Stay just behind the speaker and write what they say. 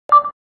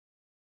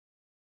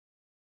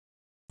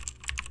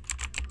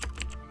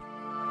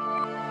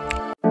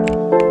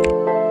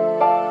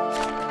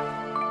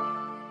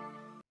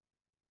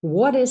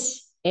what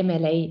is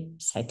MLA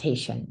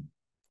citation?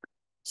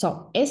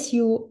 So as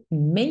you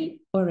may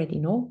already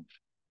know,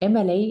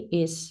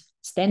 MLA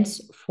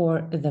stands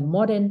for the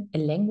Modern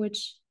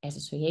Language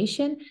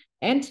Association,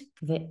 and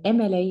the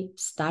MLA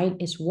style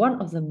is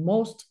one of the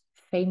most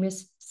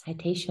famous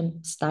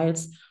citation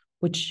styles,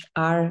 which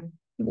are,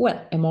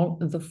 well, among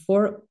the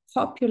 4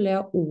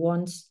 popular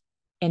ones,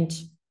 and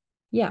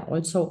yeah,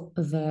 also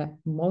the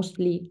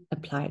mostly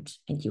applied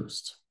and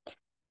used.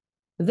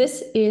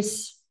 This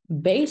is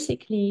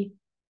basically,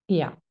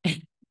 yeah,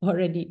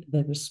 already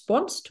the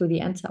response to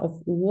the answer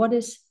of what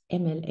is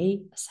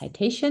MLA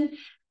citation.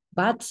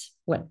 But,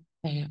 well,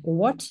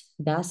 what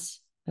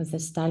does the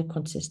style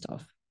consist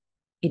of?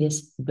 It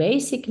is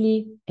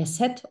basically a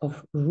set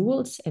of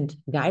rules and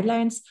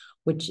guidelines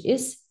which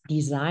is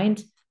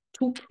designed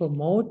to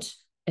promote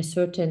a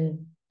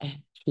certain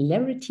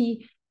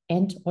clarity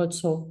and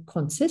also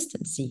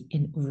consistency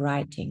in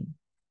writing.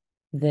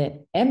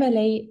 The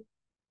MLA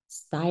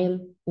style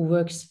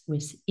works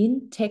with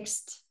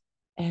in-text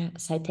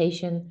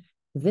citation.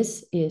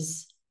 This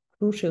is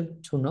crucial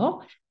to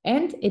know,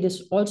 and it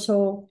is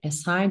also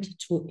assigned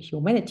to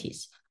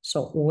humanities.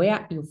 So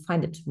where you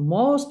find it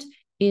most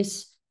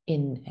is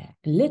in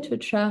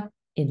literature,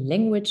 in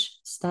language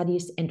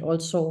studies, and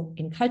also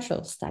in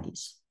cultural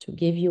studies. To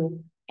give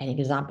you an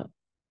example,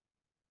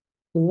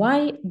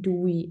 why do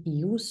we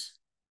use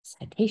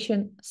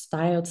citation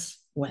styles?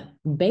 Well,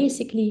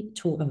 basically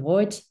to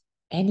avoid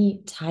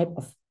any type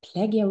of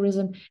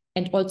plagiarism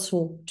and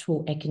also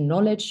to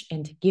acknowledge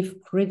and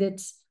give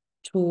credits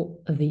to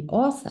the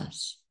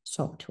authors.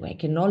 So to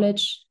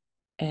acknowledge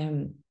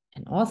an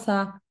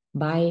author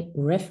by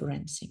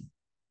referencing.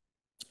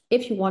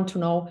 If you want to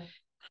know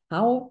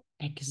how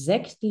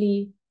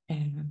exactly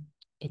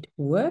it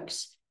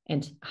works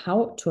and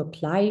how to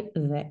apply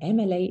the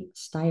MLA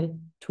style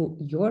to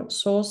your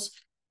source,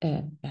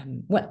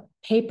 well,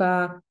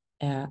 paper,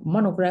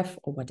 monograph,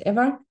 or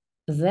whatever,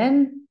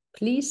 then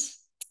please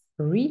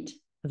read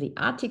the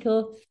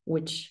article,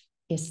 which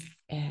is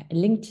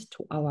linked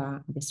to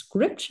our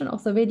description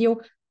of the video.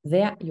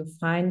 There you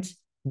find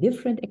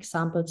different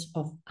examples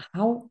of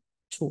how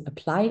to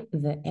apply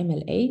the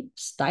MLA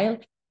style.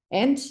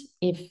 And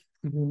if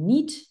you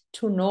need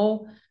to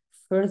know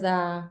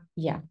further,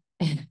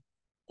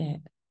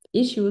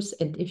 issues,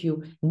 and if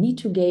you need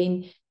to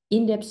gain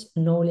in-depth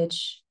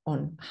knowledge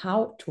on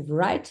how to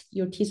write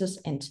your thesis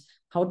and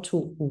how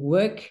to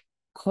work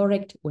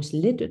correct with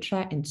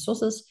literature and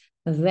sources,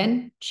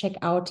 then check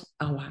out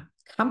our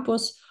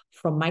campus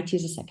from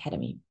MyThesis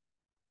Academy.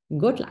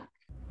 Good luck.